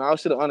 I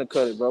should have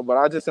undercut it, bro, but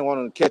I just didn't want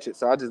him to catch it,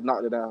 so I just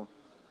knocked it down.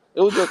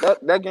 It was just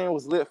that game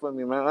was lit for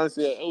me, man.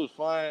 Honestly, it was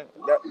fun.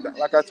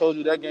 Like I told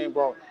you, that game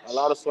brought a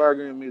lot of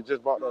swagger in me. It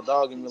just brought that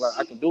dog in me, like,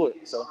 I can do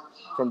it. So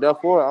from there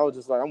forward, I was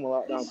just like, I'm gonna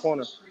lock down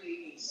corner.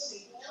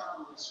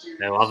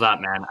 I love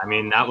that, man. I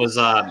mean, that was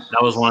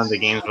one of the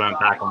games we went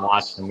back and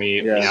watched, and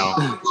we,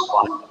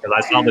 because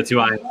I saw the 2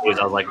 INTs,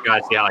 I was like, you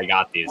guys see how I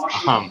got these.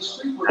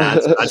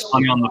 That's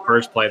funny on the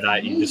first play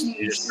that you just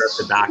stripped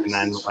it back and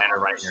then landed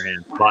right in your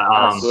hand.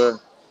 But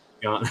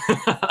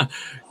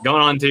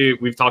going on to,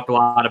 we've talked a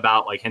lot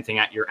about, like, hinting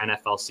at your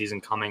NFL season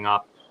coming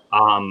up.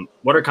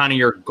 What are kind of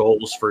your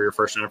goals for your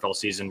first NFL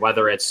season?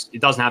 Whether it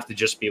doesn't have to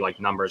just be like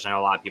numbers. I know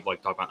a lot of people like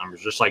to talk about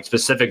numbers, just like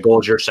specific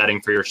goals you're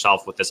setting for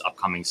yourself with this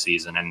upcoming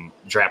season and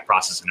draft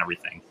process and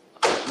everything.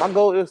 My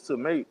goal is to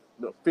make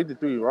the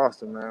 53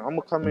 roster, man. I'm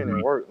gonna come in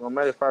and work. No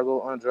matter if I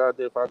go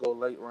undrafted, if I go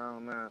late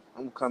round, man,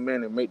 I'm gonna come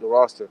in and make the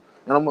roster,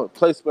 and I'm gonna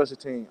play special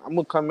team. I'm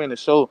gonna come in and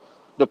show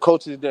the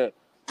coaches that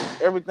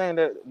everything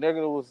that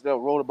negative was that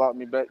wrote about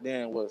me back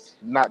then was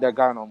not that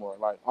guy no more.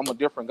 Like, I'm a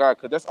different guy,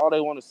 because that's all they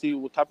want to see,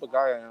 what type of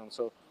guy I am.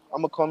 So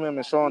I'm gonna come in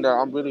and show them that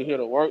I'm really here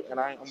to work, and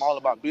I'm all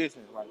about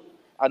business. Like,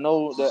 I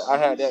know that I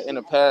had that in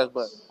the past,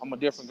 but I'm a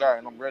different guy,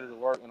 and I'm ready to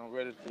work, and I'm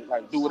ready to,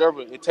 like, do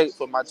whatever it takes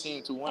for my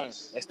team to win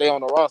and stay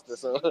on the roster.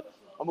 So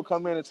I'm gonna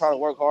come in and try to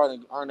work hard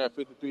and earn that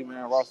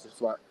 53-man roster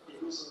slot.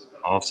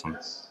 Awesome.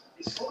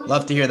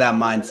 Love to hear that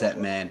mindset,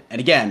 man.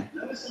 And again,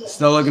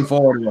 still looking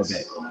forward a little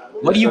bit.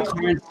 What do you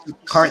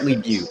currently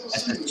view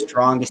as the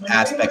strongest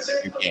aspect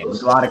of your game?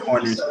 There's a lot of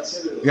corners.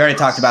 We already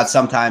talked about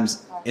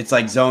sometimes it's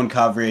like zone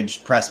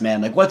coverage, press man.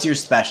 Like, what's your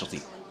specialty?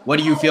 What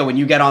do you feel when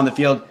you get on the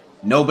field?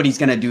 Nobody's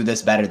going to do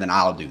this better than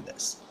I'll do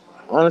this.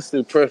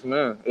 Honestly, press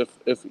man.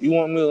 If you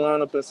want me to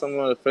line up in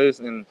someone's face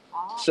and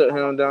shut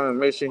him down and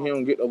make sure he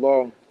don't get the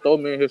ball, throw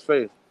me in his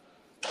face.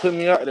 Put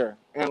me out there.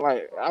 And,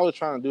 like, I was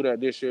trying to do that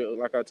this year,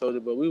 like I told you,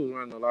 but we was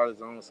running a lot of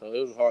zones, so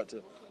it was hard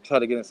to try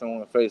to get in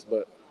someone's face.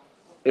 But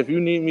if you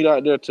need me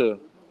out there to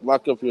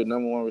lock up your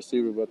number one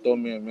receiver, but throw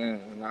me in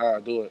man, and I'll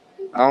do it.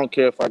 I don't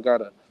care if I got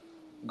to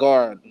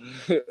guard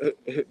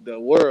the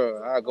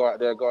world. I'll go out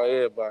there and guard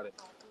everybody.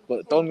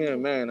 But throw me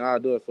in man, I'll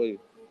do it for you.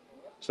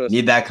 Trust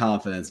me. That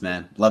confidence,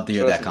 man. Love to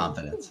hear that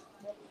confidence.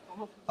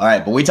 All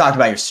right, but we talked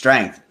about your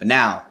strength. But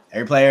now,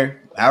 every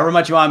player, however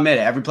much you want to admit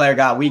it, every player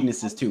got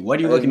weaknesses too. What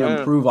are you looking to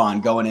improve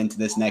on going into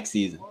this next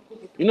season?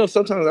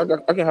 Sometimes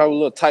I can have a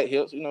little tight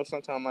hips.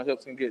 Sometimes my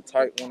hips can get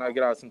tight when I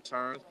get out some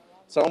turns.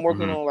 So I'm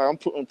working on, like,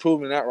 I'm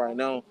improving that right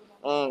now.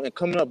 And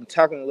coming up and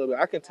tackling a little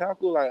bit. I can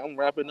tackle, like, I'm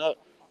wrapping up,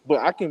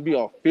 but I can be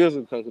a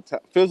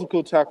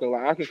physical tackle.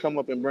 Like, I can come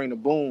up and bring the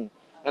boom.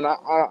 And I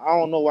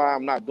don't know why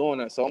I'm not doing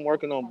that. So I'm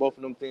working on both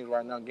of them things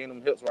right now, getting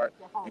them hips right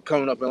and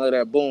coming up and lay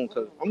that boom.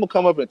 Because I'm going to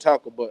come up and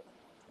tackle, but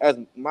as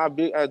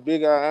big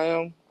as I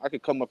am, I can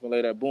come up and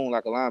lay that boom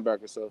like a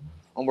linebacker. So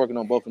I'm working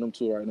on both of them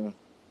too right now.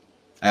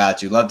 I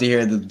got you. Love to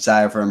hear the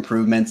desire for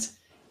improvements.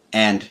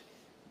 And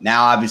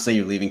now, obviously,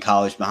 you're leaving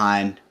college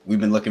behind. We've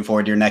been looking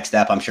forward to your next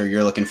step. I'm sure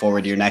you're looking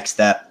forward to your next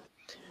step.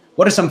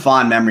 What are some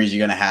fond memories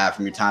you're going to have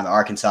from your time at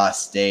Arkansas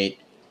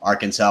State,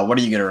 Arkansas? What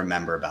are you going to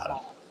remember about it?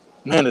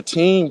 Man, the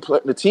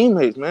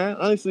teammates, man.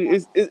 Honestly,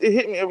 it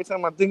hit me every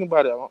time I think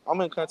about it. I'm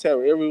in contact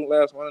with every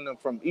last one of them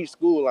from each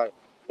school. Like,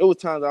 it was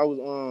times I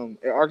was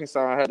at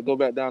Arkansas, I had to go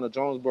back down to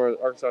Jonesboro,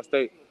 Arkansas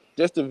State,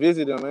 just to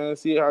visit them, man, and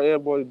see how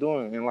everybody's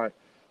doing. And, like,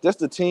 just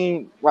the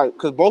team, like,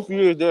 because both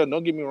years there,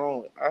 don't get me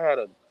wrong, I had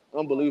an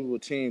unbelievable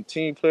team.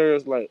 Team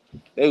players, like,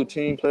 they were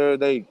team players.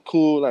 They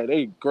cool, like,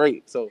 they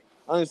great. So,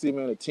 honestly,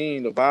 man, the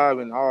team, the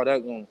vibe, and all that,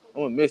 I'm going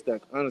to miss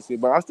that, honestly.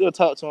 But I still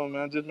talk to them,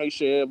 man, just make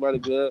sure everybody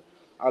good.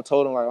 I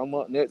told them, like, I'm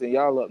up next and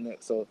y'all up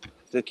next, so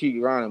just keep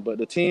grinding. But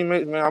the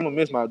teammates, man, I'm going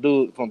to miss my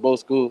dude from both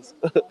schools.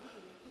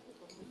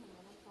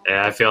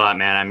 Yeah, I feel that,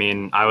 man. I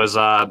mean, I was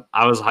a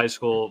high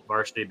school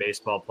varsity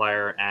baseball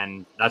player,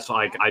 and that's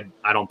like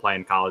I don't play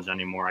in college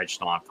anymore. I just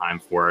don't have time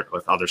for it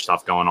with other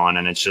stuff going on,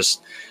 and it's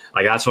just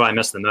like that's what I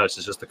miss the most.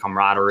 It's just the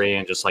camaraderie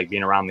and just like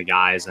being around the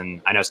guys.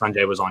 And I know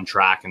Sanjay was on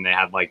track, and they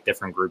had like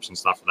different groups and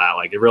stuff for that.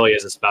 Like, it really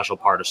is a special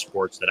part of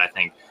sports that I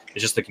think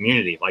is just the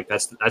community. Like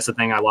that's the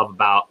thing I love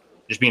about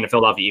just being a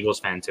Philadelphia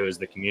Eagles fan too, is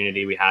the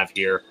community we have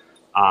here.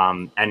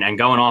 And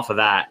going off of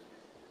that,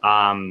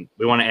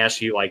 we want to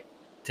ask you, like,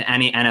 to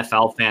any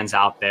NFL fans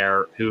out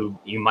there who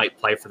you might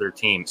play for their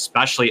team,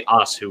 especially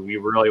us, who we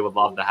really would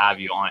love to have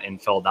you on in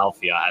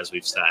Philadelphia, as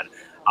we've said.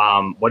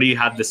 What do you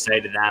have to say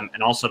to them,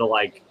 and also to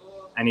like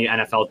any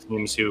NFL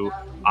teams who,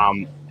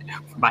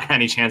 by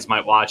any chance,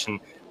 might watch, and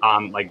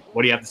like,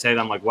 what do you have to say to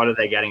them? Like, what are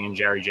they getting in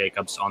Jerry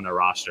Jacobs on their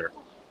roster?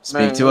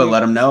 Speak to it.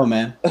 Let them know,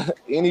 man.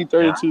 Any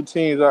 32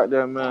 teams out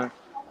there, man,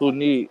 who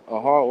need a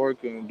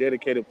hard-working,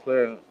 dedicated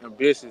player,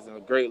 ambitious, and a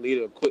great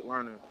leader, a quick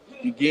learner,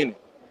 you get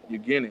it. You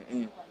get it.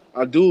 And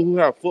a dude who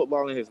have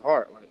football in his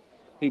heart, like,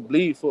 he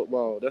bleed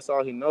football. That's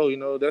all he know. You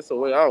know, that's the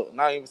way out.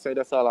 Not even say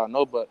that's all I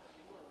know, but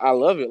I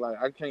love it. Like,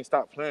 I can't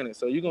stop playing it.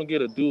 So you're going to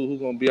get a dude who's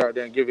going to be out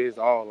there and give it his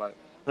all, like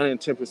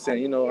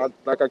 110%. You know,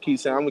 like I keep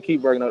saying, I'm going to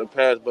keep bringing up the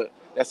past, but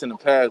that's in the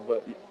past.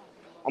 But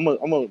I'm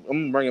gonna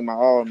bring it my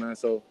all, man.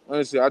 So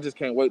honestly, I just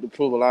can't wait to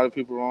prove a lot of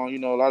people wrong. You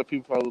know, a lot of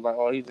people probably like,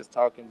 oh, he's just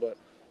talking, but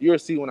you'll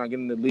see when I get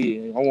in the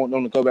league. And I want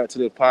them to go back to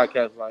this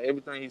podcast, like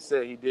everything he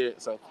said, he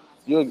did. So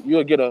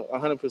you'll get a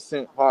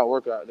 100% hard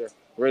work out there,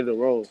 ready to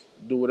roll,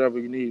 do whatever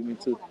you need me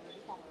to.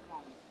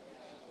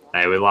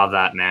 Hey, we love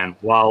that, man.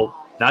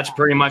 Well, that's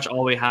pretty much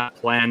all we have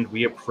planned.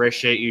 We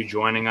appreciate you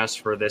joining us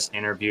for this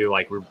interview.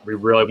 Like, we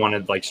really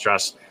wanted to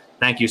stress.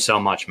 Thank you so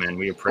much, man.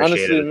 We appreciate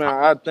it. Honestly, man,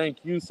 I thank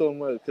you so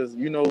much because,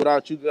 you know,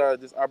 without you guys,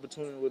 this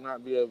opportunity would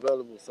not be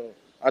available. So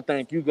I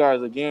thank you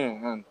guys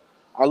again. And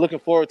I'm looking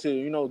forward to,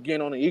 you know,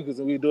 getting on the Eagles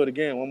and we do it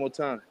again one more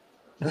time.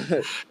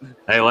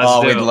 Hey,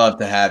 let's we'd love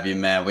to have you,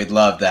 man. We'd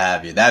love to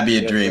have you. That'd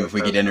be a dream if we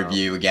could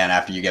interview you again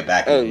after you get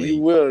back in the league.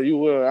 You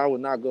will. I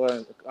would not go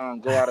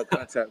out of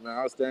contact, man.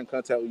 I'll stay in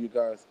contact with you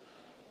guys.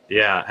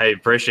 Yeah, hey,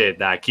 appreciate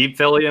that. Keep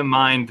Philly in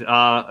mind,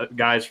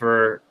 guys,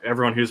 for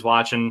everyone who's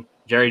watching.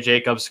 Jerry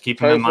Jacobs, keep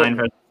him in mind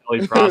for the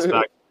Philly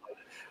prospect.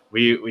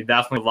 We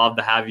definitely love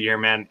to have you here,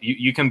 man.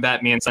 You can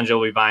bet me and Sanjay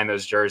will be buying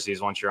those jerseys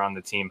once you're on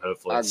the team,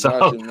 hopefully. I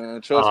got you,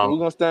 man. Trust me, we're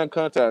going to stay in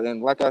contact.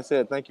 And like I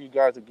said, thank you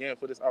guys again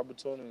for this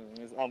opportunity.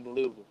 It's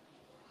unbelievable.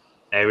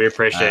 Hey, we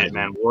appreciate it,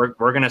 man. We're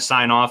going to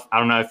sign off. I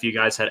don't know if you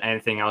guys had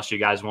anything else you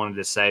guys wanted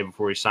to say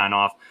before we sign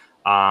off,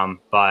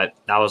 but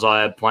that was all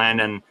I had planned.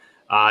 And,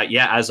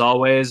 yeah, as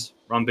always,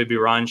 run, baby,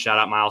 run. Shout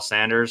out Miles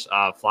Sanders.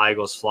 Fly,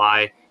 Eagles,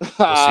 fly. We'll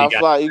see you guys.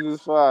 Fly,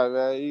 Eagles, fly,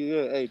 man.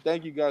 Yeah. Hey,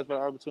 thank you guys for the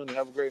opportunity.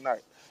 Have a great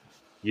night.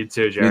 You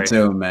too, Jerry. You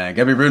too, man.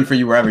 Gotta be rooting for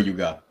you wherever you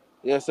go.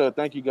 Yes, sir.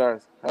 Thank you,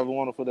 guys. Have a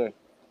wonderful day.